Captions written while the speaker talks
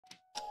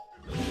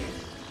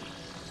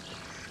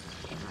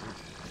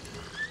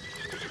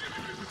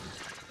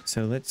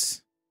so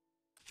let's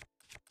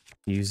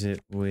use it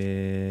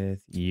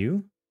with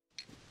you.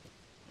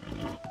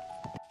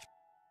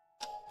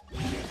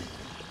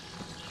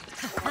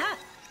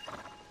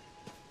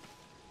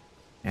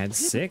 Add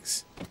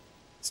 6.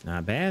 It's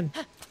not bad.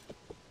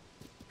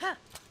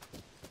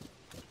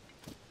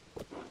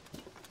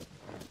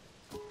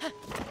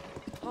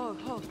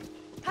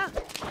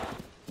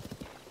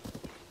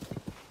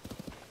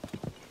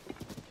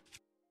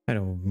 I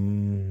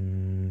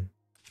don't...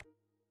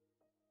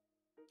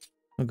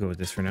 I'll go with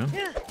this for now.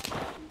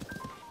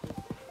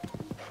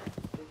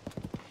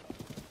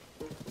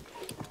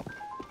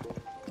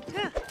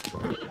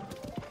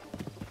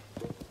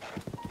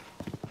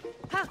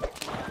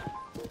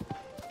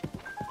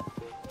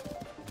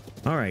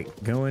 All right,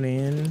 going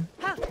in.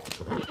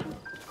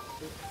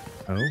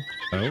 Oh,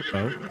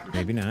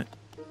 maybe not.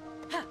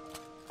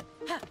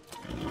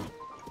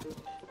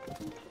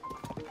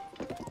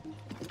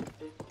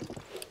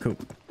 Cool.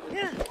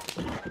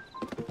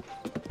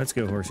 Let's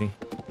go, horsey.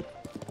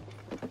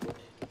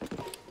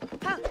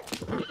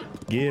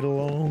 Get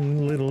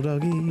along, little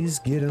doggies,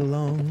 get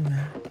along.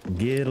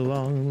 Get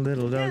along,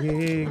 little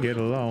doggy, get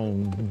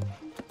along.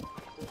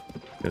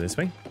 Go this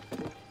way.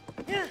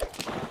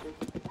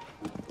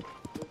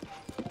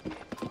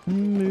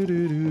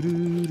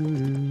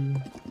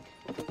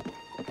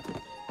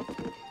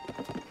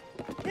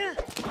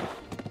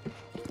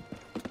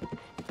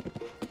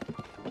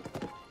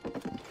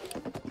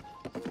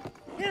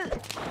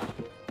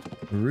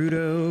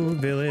 Rudo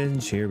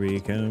Village, here we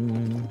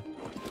come.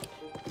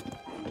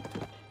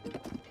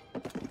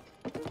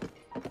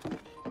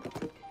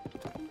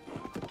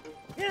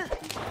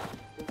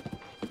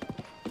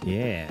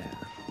 Yeah.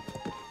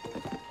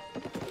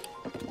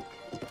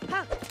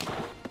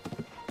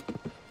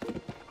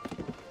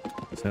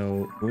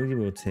 So we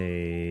will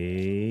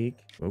take...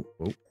 Oh.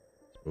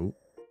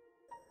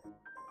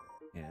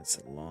 Yeah, it's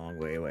a long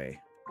way away.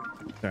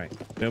 All right,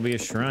 there'll be a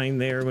shrine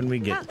there when we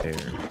get there.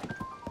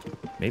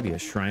 Maybe a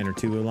shrine or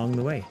two along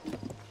the way.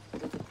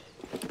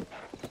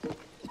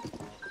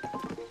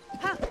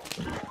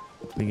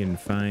 We can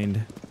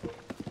find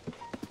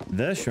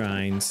the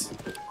shrines.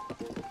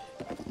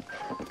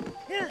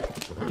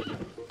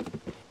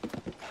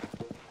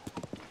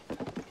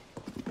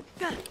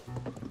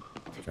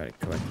 Try to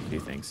collect a few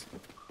things.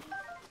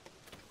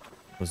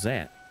 What's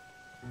that?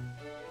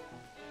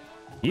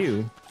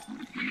 You?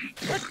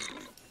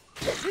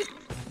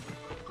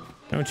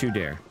 Don't you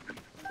dare.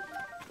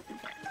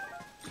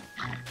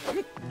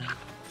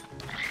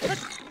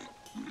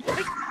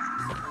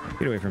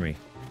 Get away from me,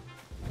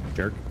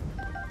 jerk.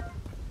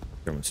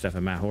 Throwing stuff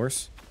at my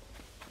horse.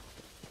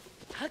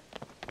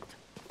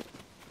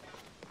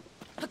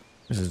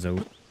 This is a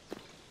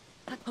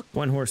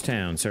one-horse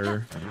town,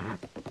 sir.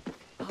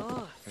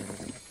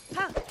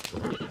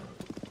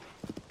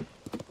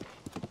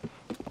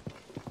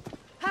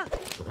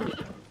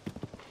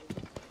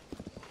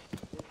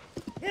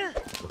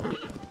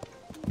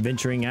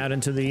 Venturing out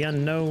into the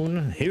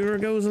unknown, here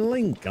goes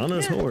Link on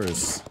his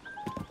horse.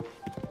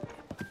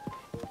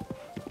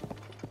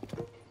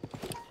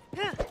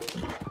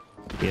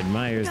 He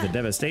admires the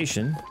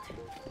devastation.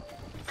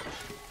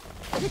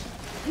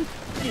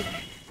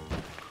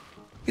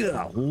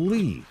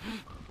 Golly.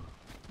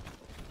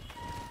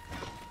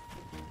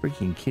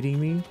 Freaking kidding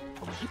me?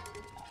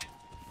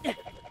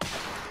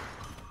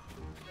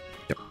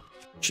 Oh,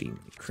 gee,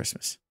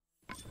 Christmas.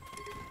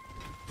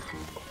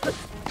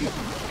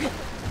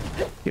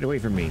 Get away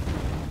from me,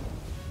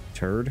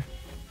 turd.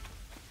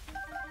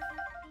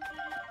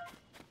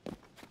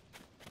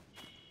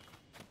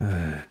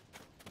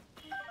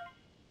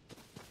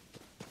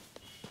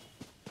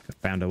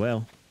 Found a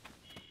well.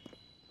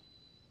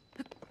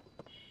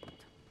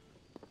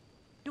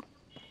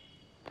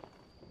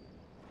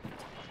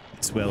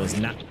 This well is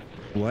not...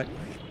 What?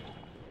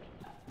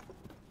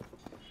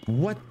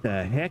 What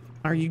the heck?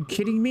 Are you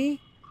kidding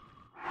me?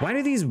 Why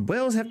do these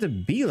wells have to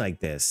be like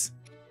this?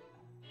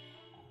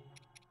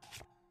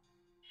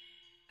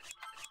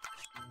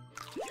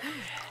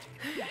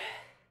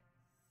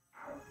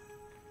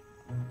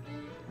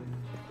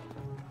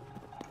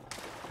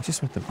 I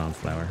just want the bomb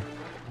flower.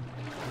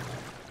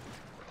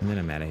 And then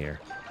I'm out of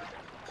here.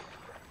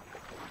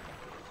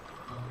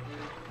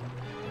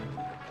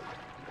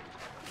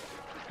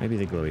 Maybe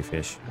the glowy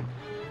fish.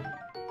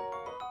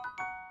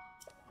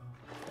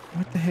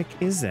 What the heck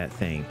is that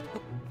thing?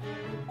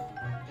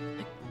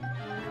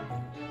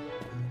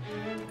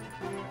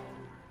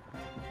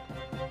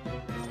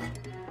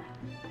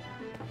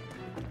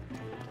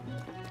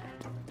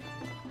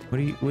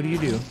 What do you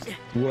do?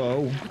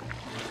 Whoa.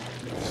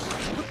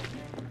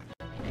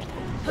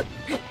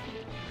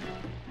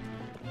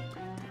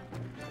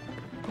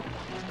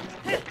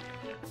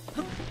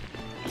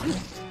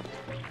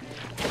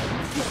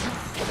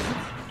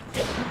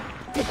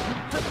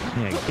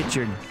 Yeah, get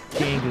your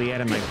gangly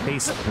out of my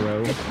face,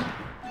 bro.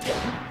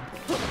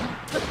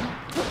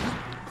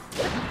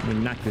 I'm gonna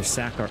knock your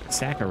sack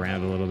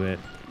around a little bit.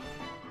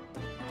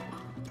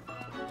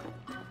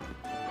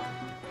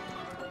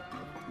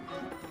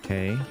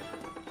 Okay.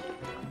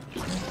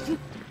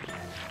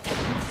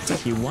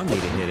 like you want me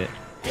to hit it.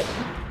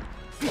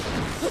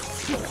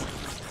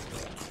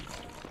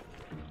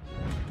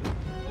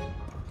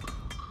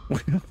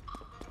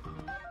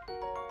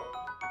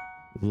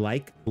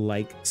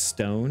 Like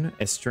stone,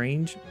 a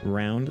strange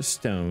round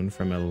stone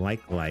from a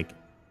like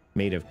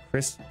made of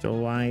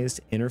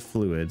crystallized inner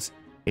fluids.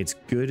 It's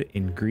good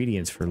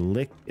ingredients for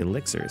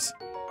elixirs.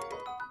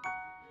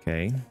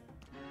 Okay.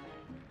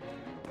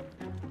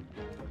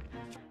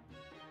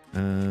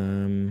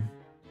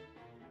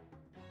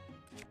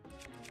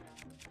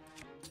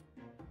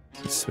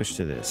 Let's switch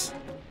to this.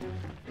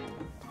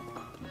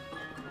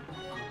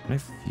 Can I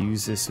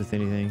fuse this with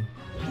anything?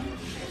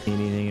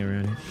 Anything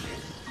around here?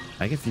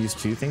 I can fuse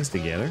two things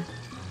together?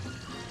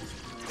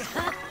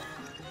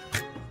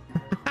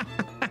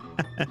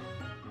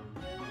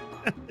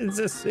 It's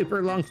a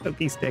super long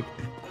pokey stick.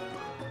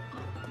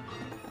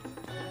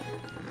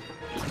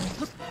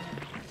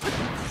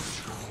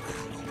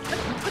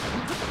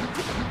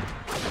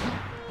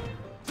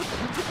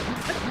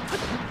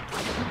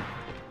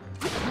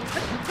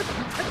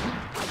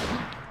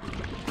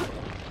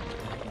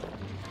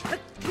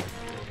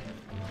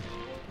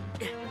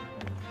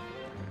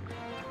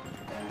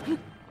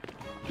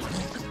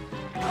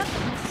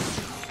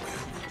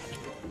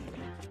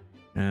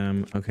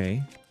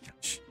 Okay.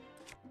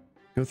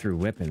 Go through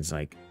weapons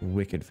like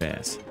wicked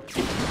fast.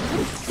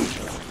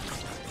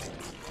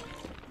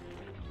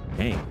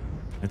 Dang,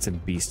 that's a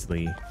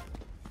beastly.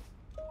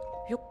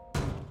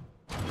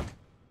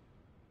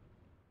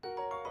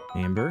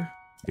 Amber,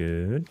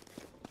 good.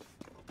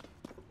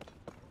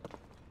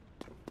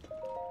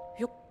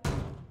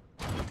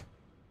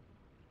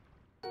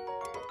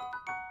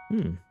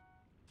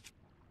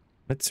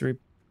 Let's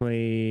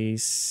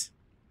replace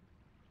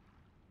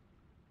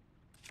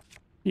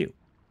you.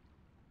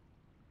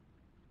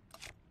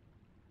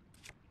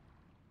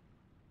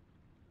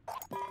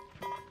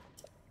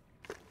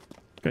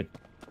 Good.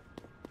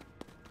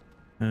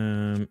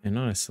 And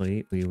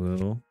honestly,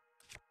 we'll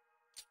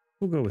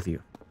go with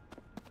you.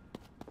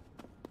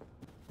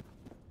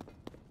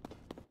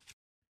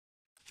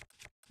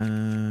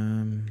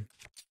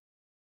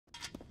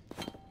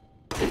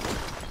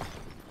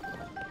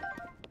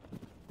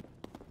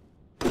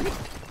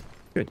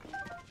 Good.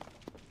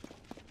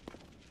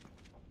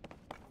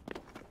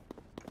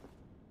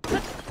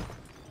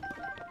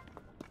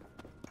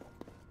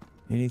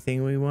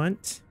 Anything we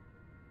want?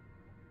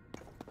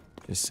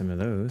 Just some of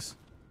those.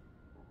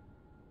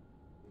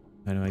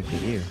 How do I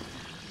get you?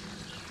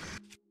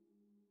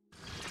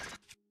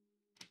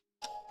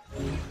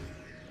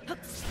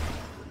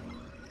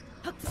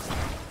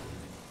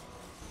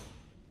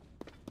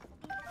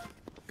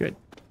 Good.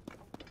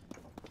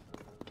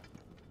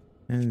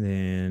 And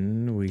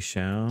then we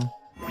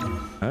shall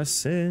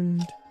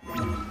ascend.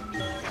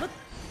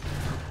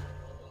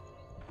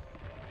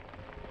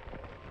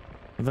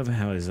 I love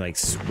how it's like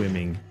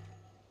swimming.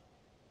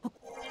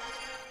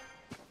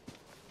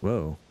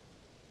 Whoa.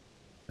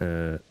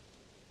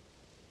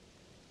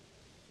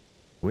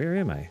 Where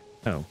am I?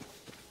 Oh.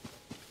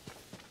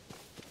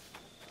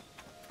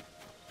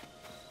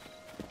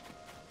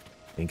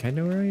 Think I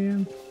know where I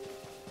am?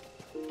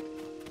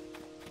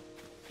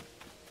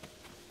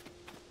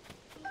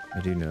 I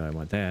do know I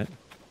want that.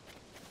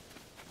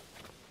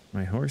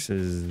 My horse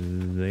is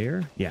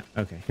there? Yeah,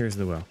 okay, here's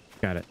the well.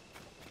 Got it.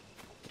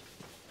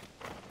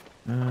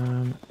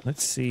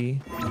 Let's see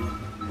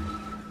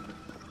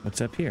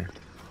what's up here.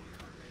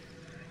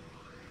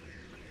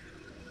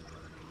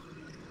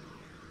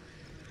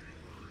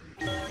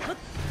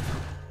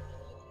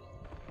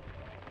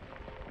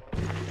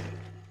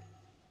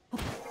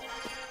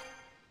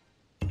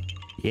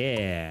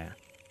 Yeah.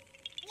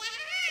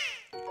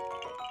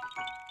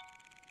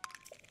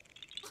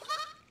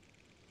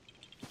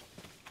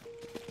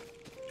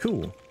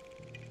 Cool.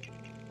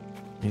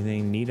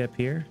 Anything neat up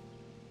here?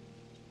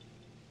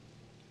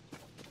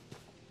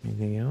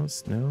 Anything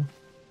else? No?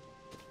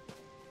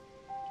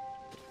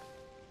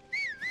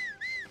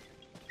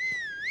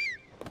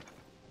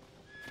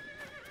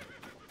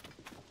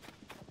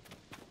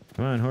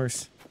 Come on,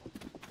 horse.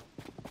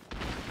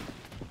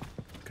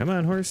 Come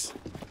on, horse.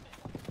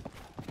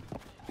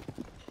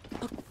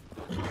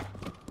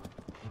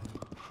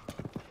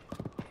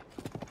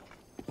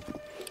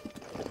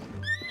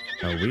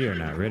 Oh, we are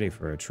not ready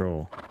for a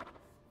troll.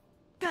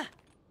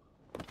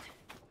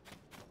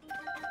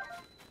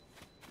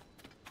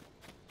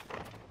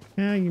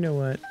 Yeah, you know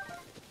what?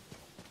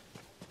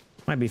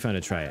 Might be fun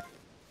to try it.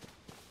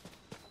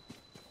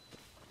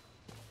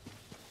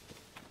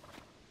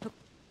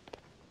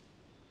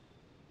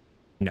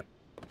 No.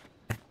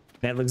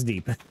 That looks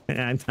deep.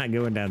 I'm not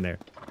going down there.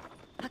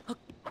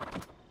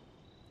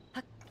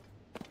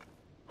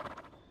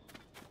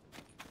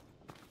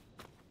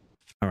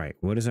 All right,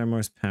 what is our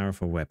most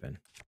powerful weapon?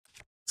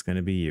 It's going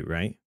to be you,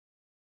 right?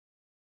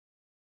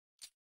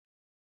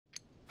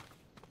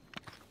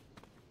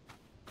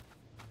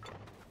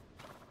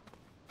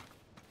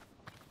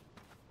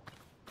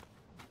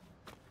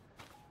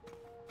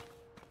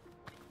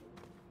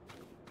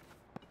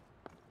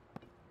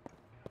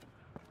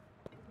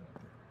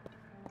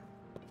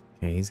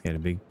 Okay, he's got a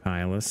big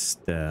pile of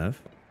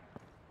stuff.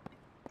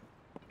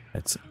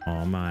 That's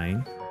all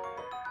mine.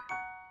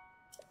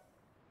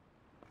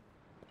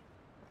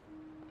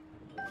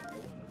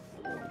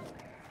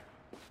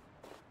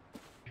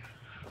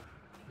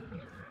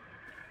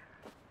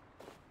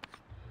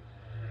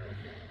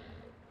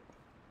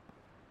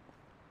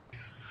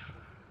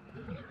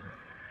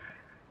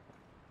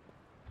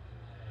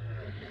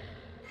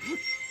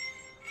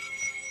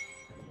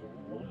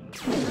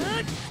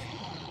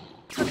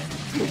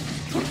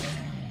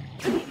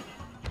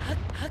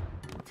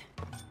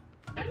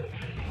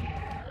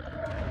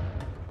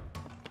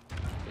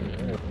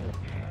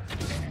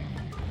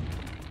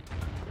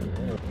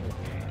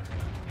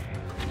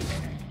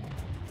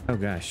 Oh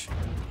gosh.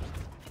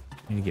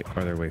 I need to get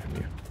farther away from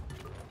you.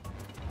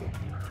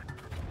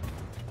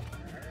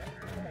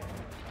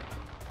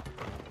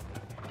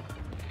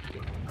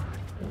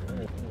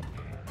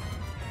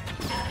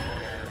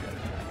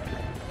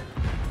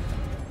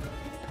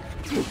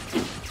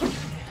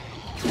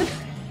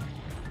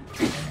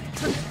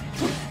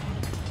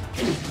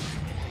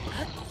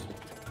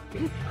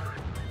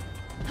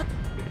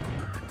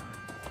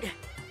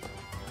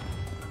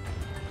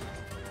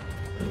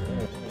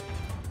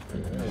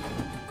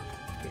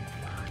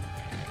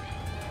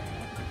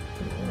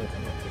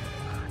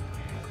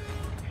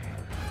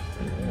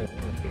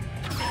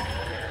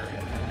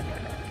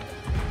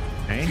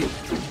 Okay.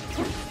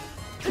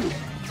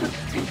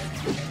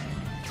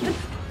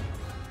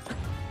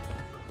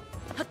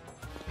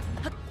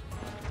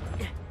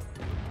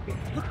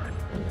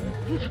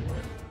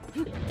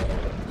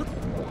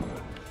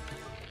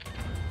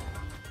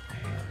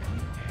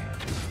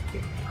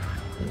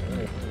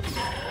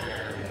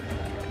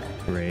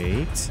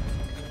 Great.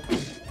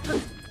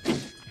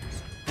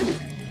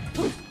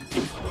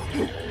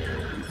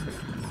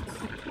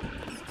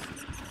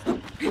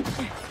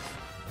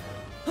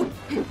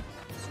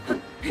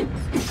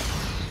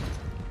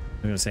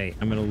 I'm gonna say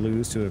I'm gonna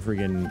lose to a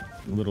friggin'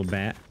 little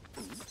bat.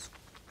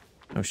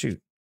 Oh shoot.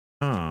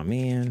 Aw,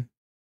 man.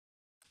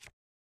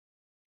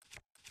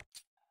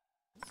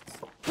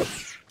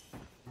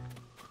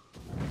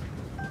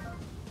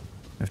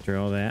 After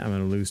all that, I'm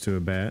gonna lose to a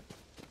bat.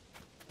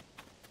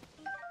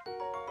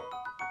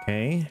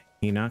 Okay,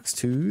 Enoch's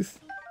tooth.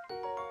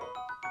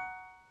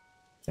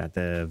 Got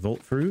the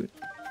Volt fruit.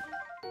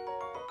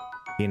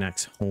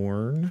 Enoch's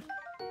horn.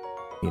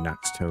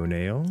 Enoch's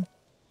toenail.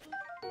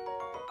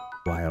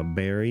 Wild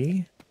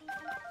berry.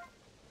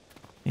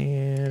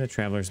 And a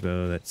traveler's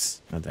bow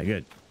that's not that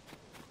good.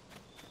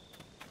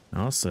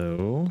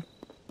 Also,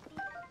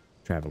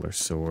 traveler's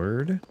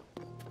sword.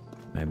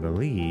 I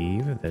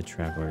believe the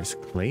traveler's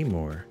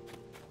claymore.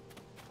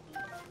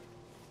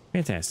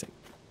 Fantastic.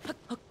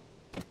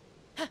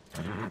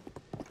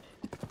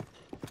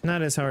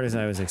 Not as hard as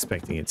I was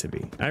expecting it to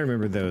be. I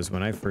remember those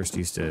when I first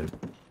used to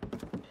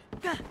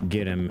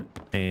get them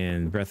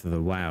in Breath of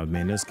the Wild.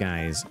 Man, those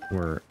guys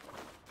were...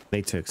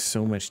 They took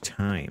so much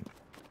time.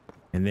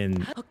 And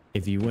then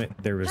if you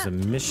went... There was a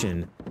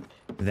mission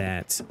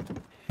that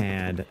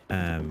had...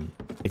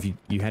 if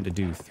you had to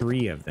do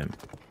 3 of them.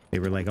 They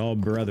were like all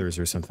brothers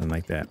or something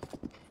like that.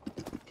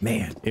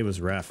 Man, it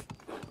was rough.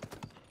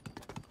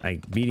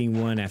 Like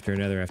beating one after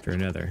another after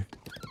another.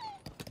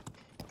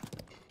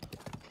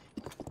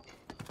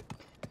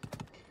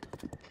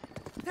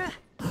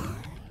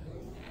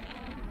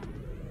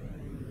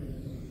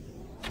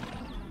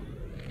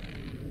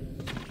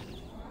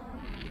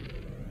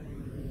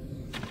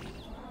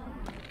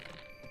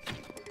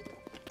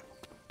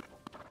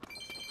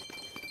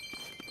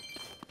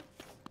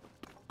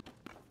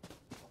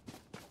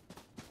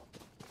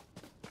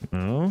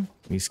 Oh,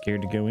 you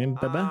scared to go in,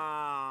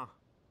 Bubba?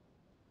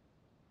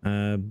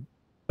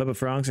 Bubba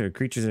frogs are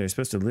creatures that are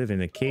supposed to live in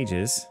the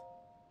cages.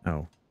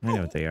 Oh, I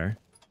know what they are.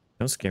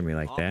 Don't scare me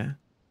like that.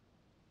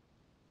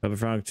 Bubba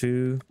frog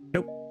 2.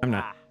 Nope, I'm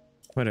not.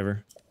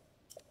 Whatever.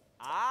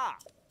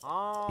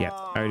 Yeah,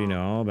 I already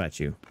know all about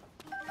you.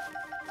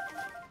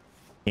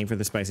 Came for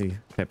the spicy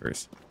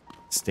peppers.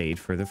 Stayed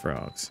for the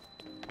frogs.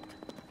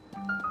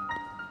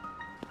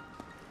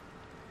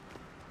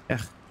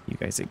 Ugh, you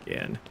guys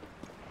again.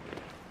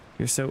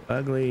 You're so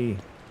ugly.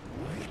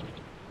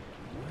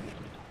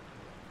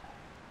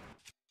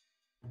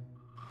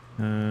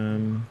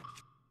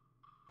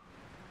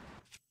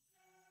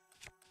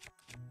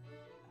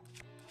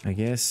 I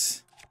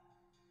guess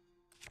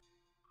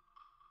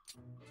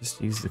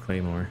just use the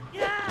claymore.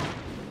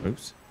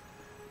 Oops.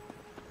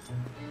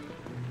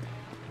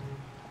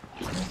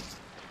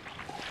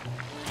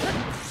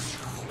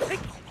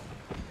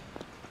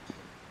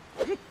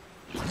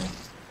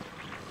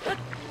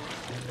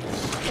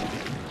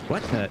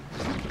 What the?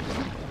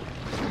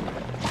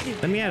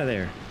 Let me out of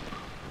there.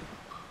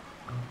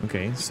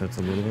 Okay, so it's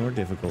a little more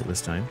difficult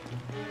this time.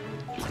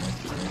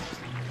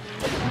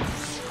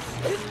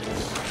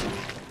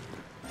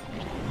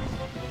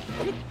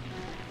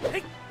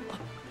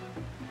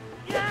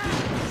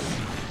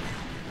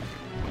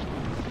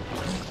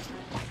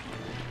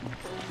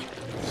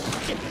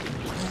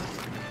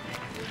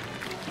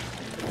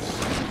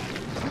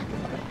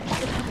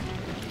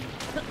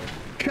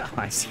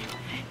 I see.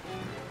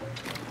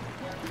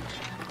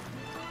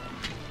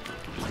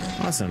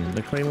 Awesome.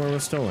 The claymore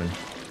was stolen.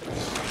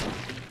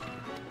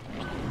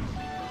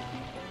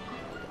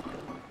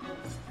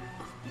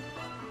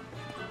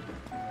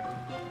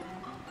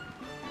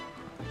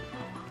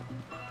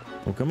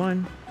 Oh, come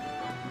on.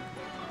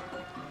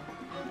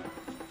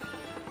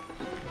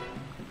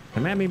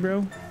 Come at me,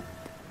 bro.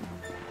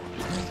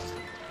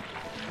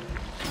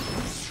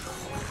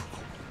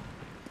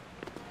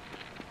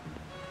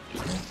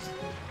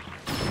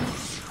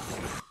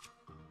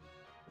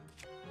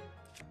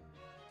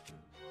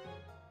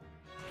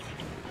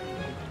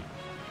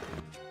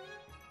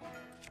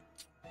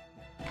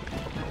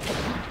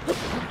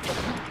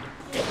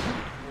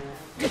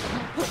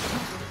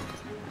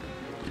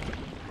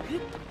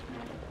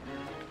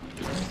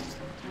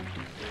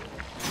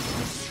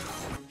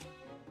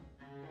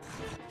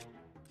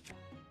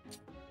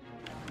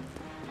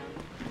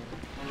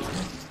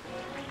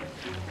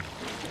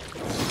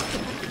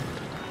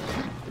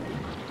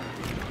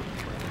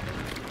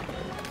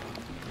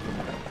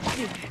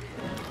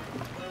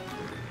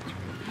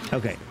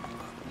 Okay.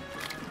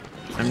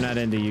 I'm not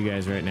into you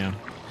guys right now.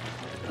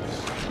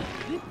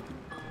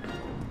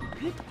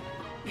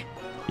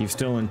 You've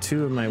stolen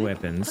 2 of my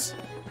weapons.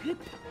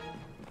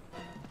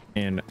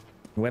 And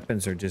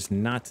weapons are just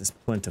not as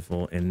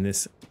plentiful in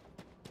this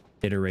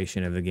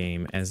iteration of the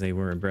game as they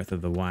were in Breath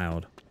of the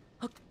Wild.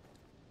 I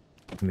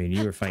mean,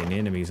 you were fighting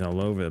enemies all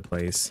over the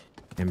place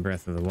in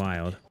Breath of the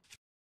Wild.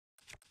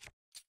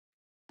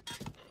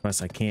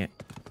 Plus, I can't...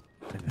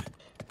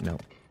 No.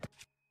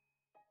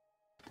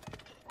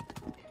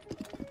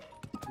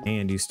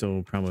 And you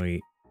stole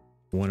probably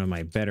one of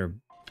my better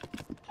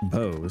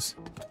bows.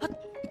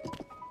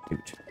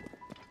 Shoot.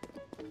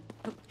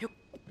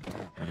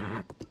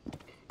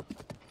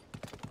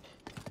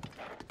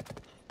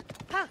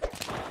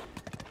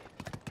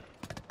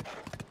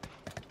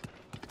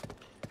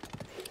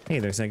 Hey,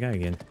 there's that guy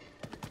again.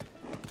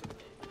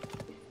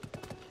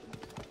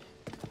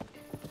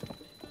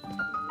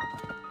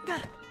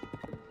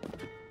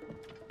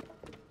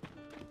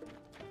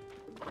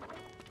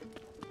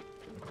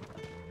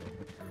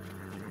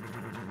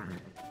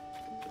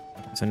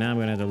 So now I'm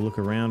gonna have to look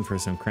around for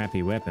some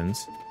crappy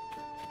weapons.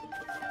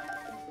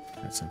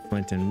 Got some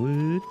flint and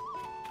wood.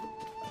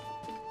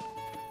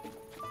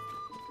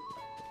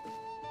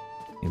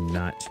 I'm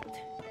not.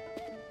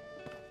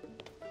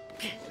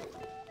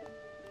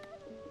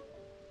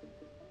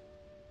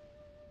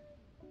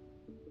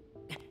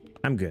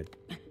 I'm good.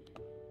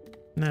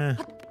 Nah.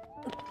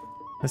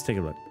 Let's take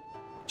a look.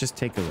 Just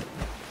take a look.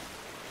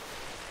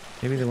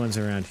 Maybe the ones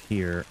around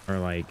here are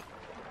like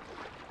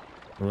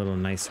a little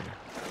nicer.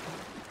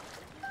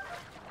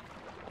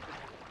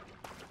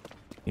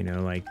 You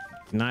know, like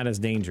not as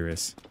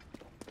dangerous.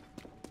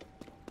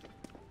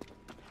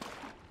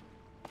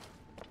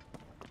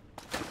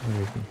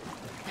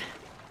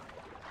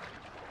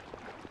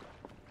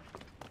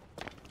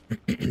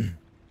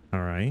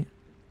 All right.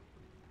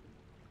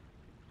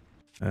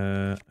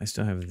 I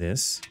still have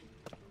this.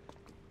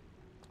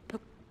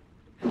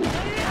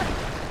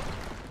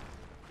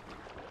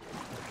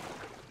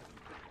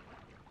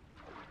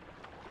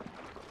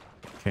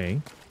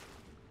 Okay.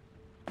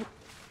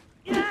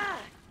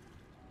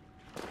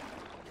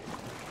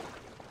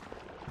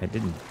 That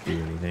didn't do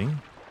anything.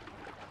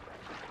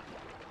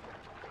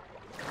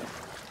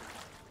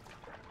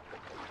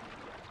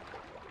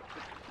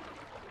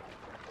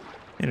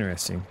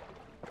 Interesting.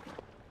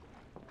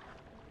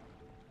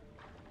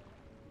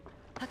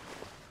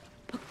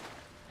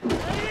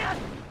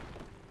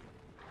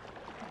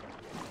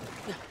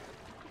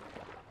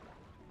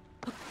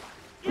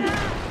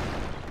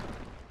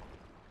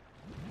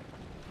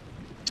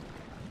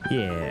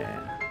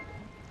 Yeah.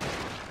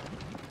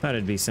 Thought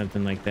it'd be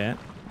something like that.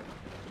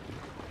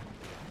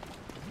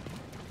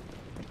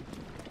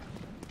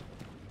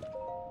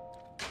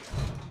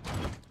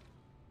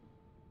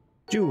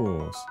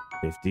 Jewels.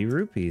 50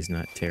 rupees,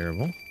 not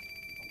terrible.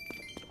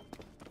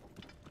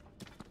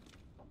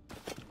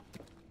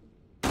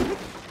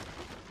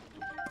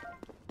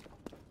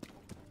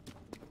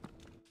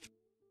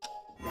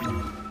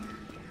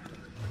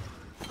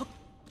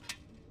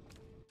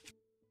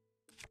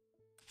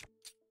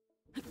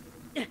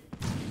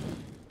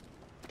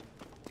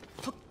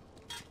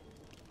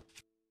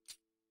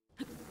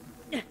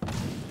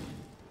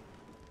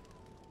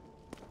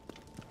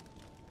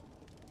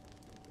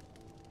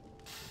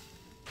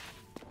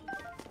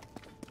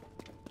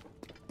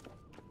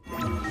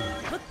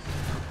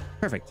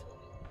 Perfect.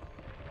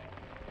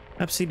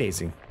 Upsy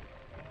daisy.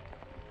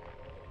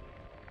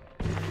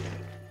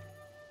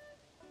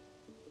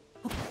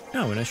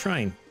 Oh, and a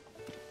shrine.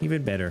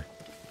 Even better.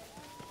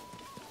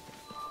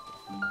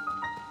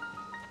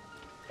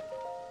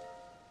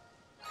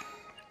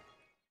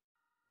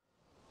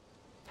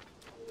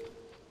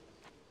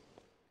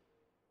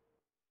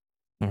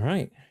 All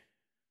right.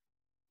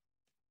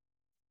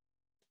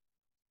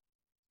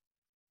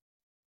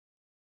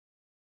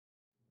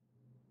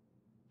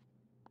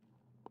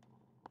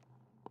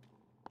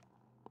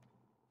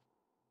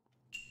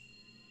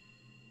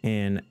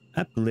 And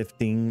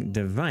Uplifting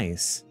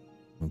device.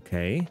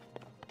 Okay.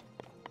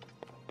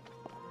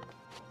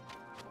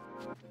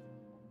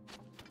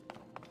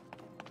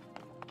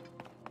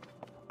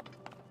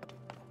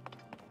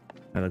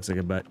 That looks like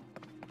a butt.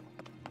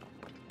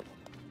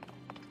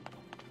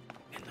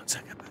 It looks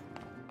like a butt.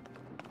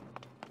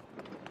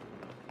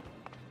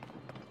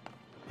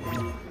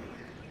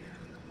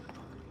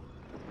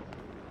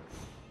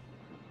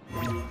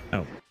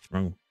 Oh,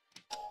 wrong.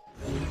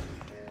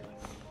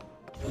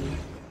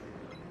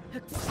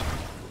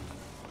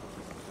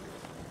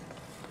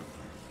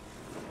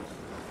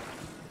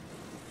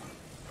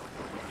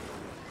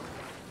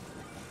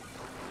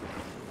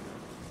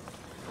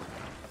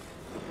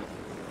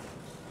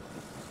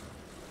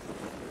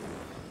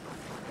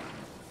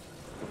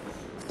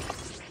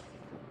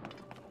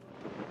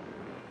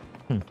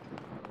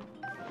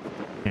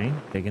 Okay,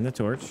 taking the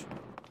torch.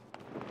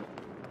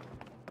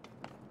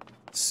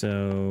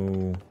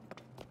 So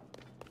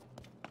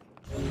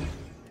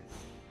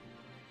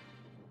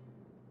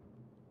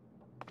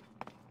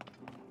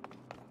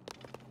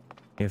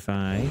if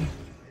I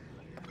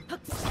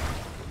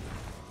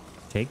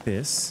take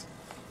this,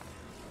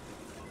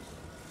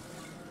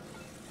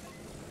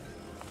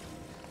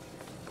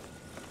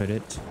 put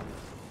it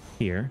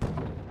here.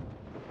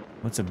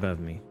 What's above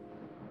me?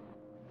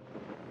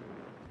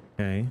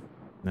 Okay,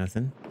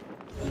 nothing.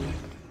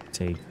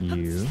 Take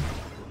you.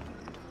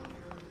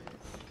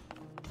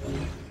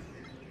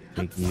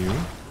 Take you.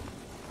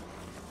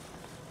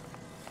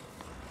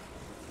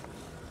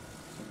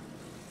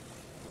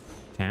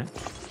 Cat.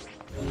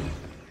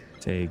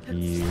 Take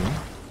you.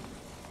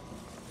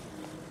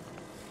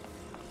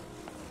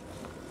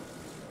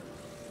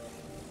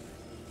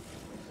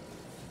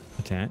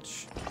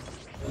 Attach.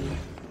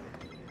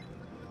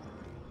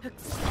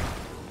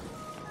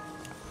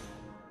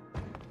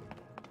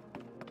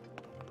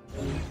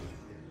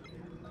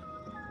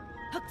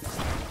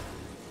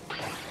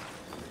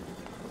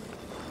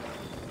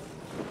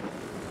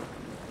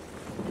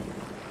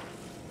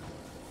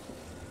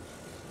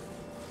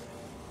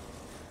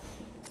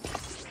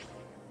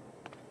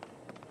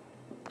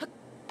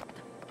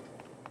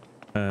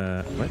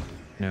 What?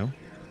 No.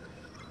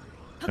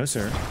 No,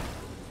 sir.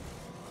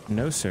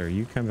 No, sir.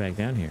 You come back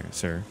down here,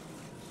 sir.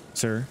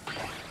 Sir.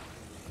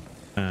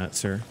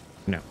 Sir.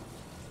 No.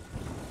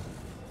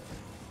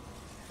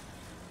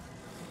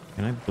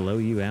 Can I blow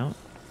you out?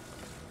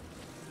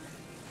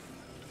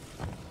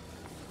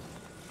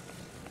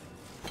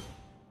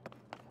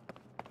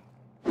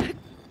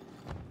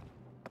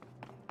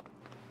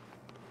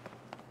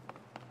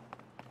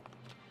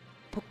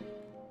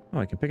 Oh,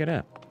 I can pick it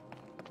up.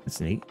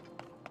 That's neat.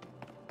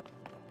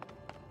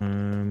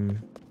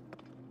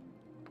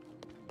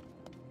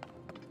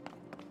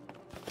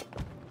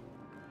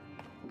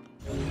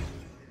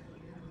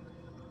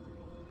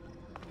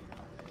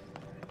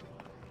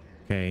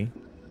 Okay.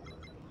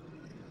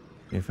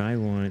 If I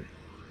want...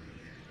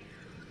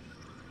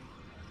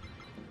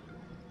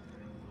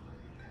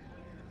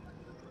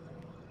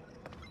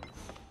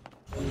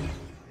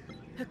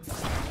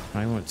 If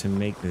I want to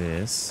make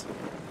this...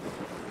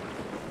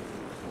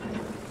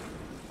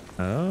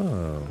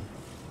 Oh.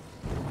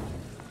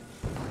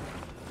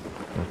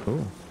 Oh,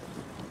 cool.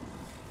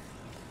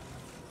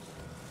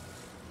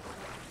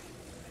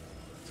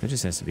 So it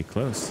just has to be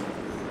close.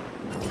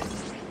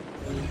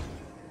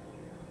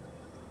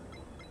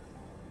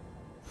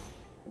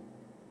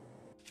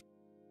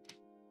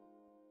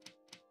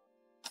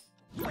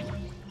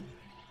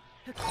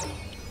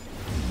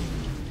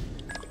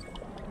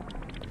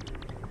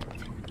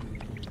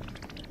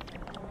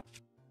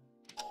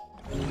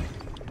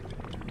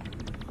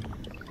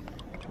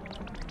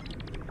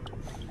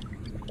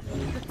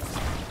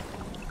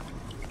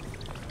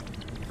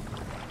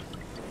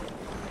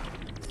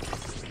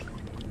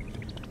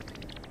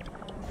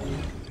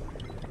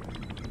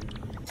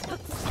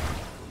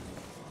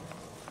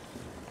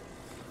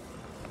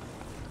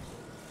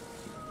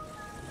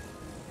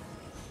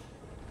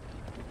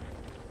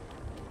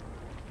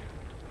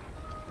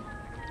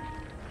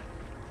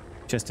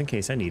 Just in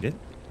case I need it.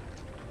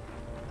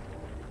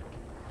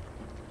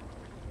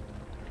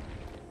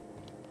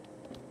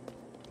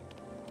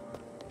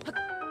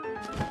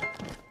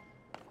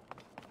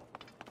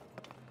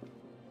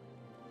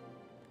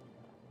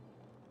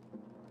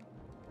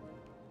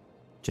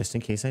 Just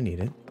in case I need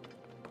it.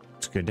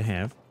 It's good to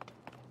have.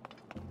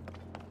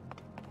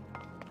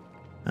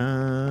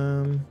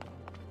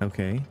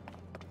 Okay.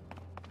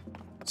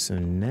 So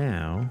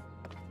now...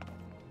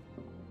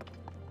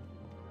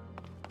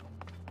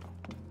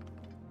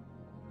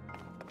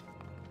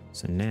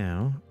 So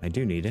now, I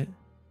do need it.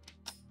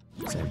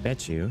 So I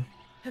bet you...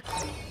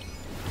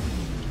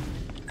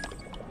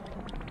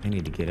 I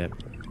need to get up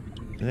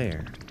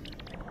there.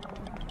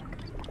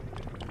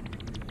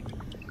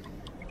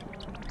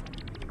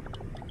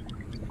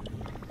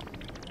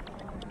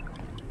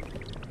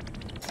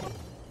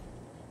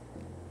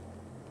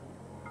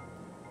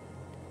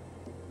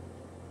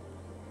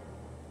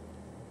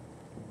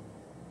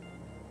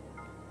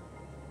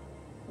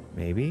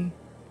 Maybe?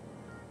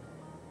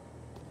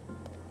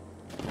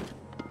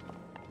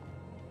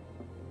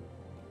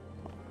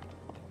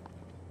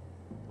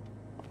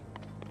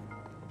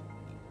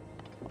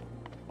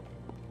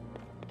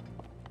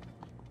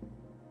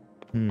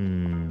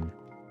 Hmm.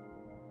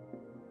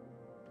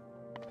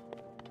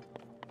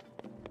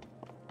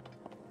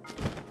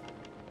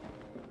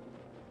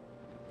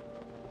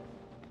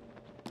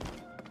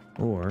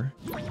 Or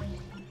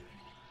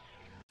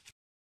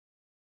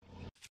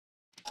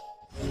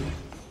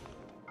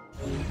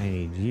I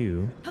need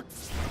you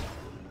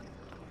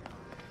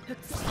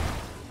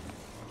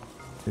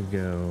to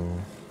go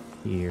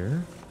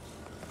here.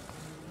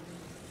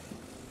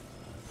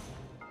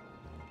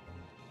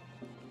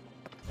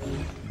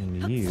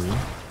 And you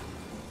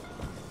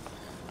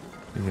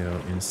to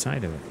go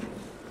inside of it.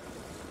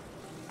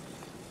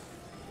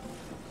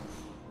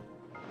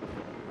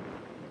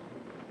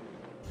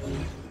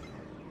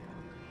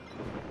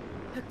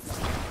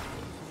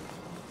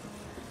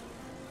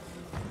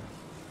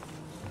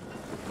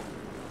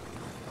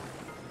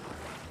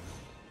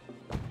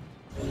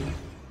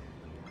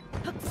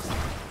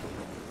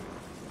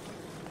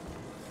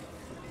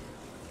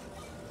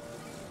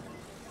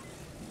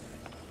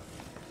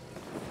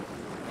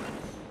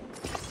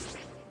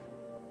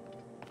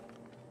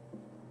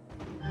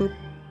 Boop.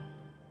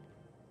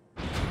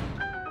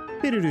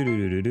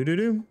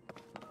 Be-do-do-do-do-do-do-do.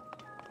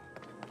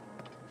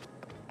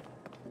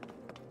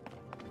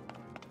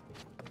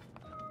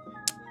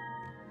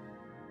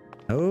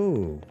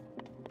 Oh.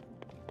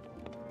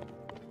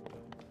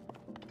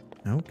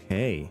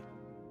 Okay.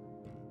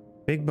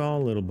 Big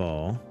ball, little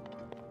ball.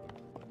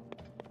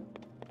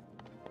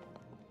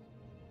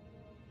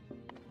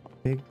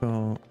 Big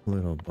ball,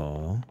 little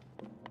ball.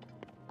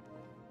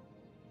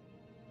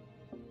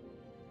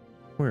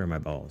 Where are my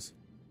balls?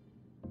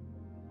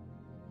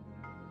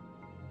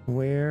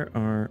 Where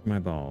are my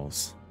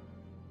balls?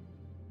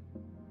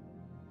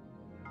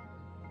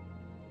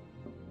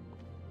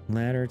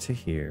 Ladder to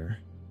here.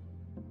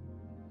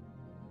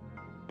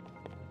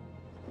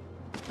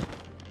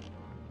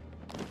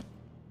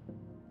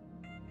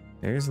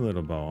 There's a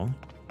little ball.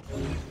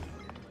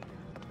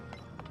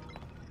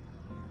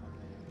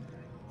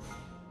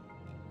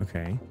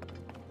 Okay.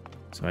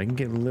 So I can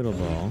get little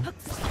ball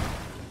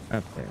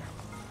up there.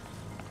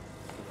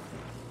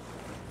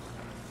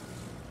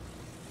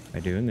 By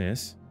doing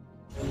this.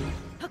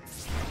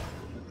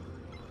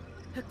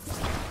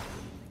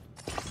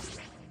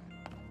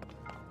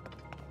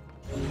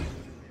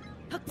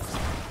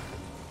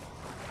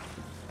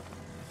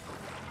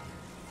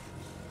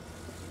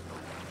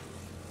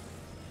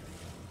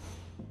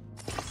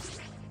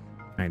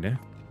 Kinda.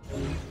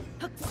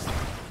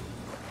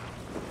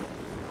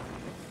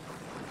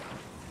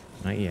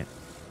 Not yet.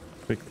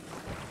 Quickly.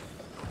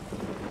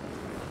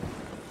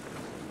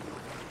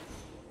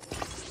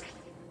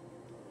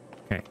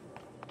 Okay.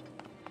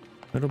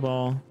 Little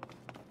ball.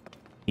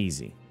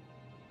 Easy.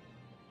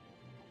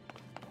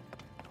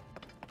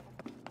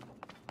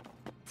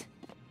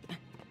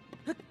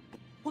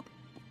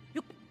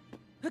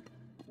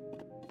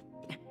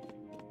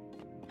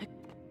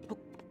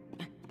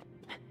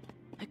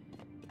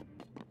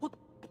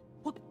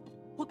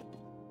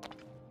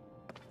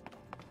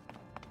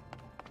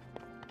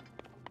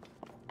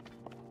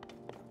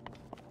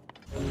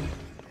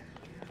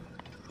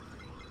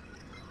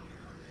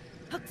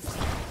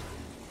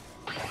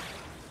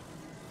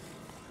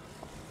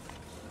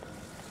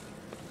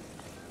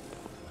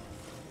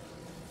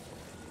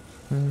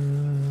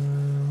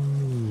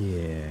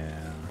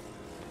 Yeah.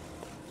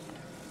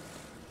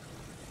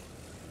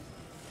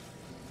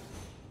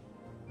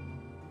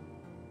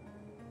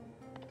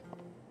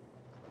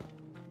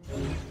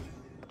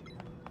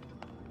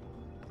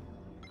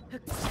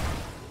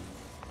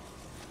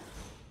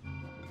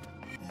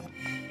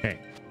 Okay.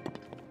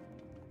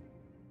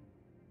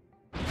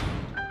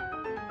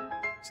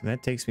 So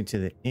that takes me to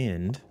the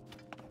end.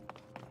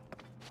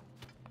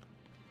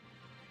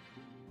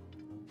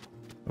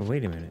 Oh,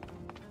 wait a minute.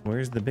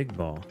 Where's the big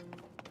ball?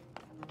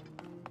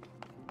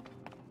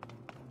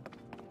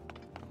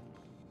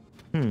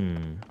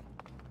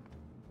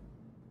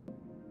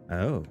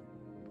 Oh.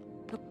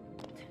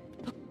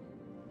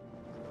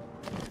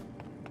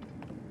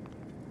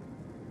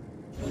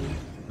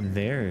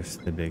 There's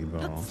the big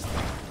ball.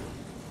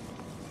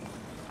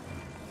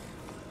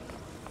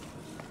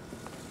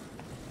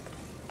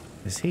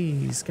 Cause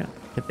he's got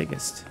the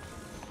biggest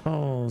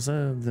balls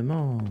of them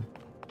all.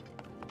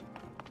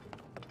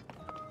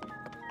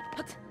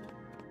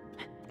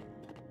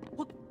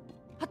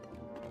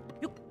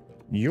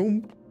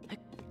 Yum.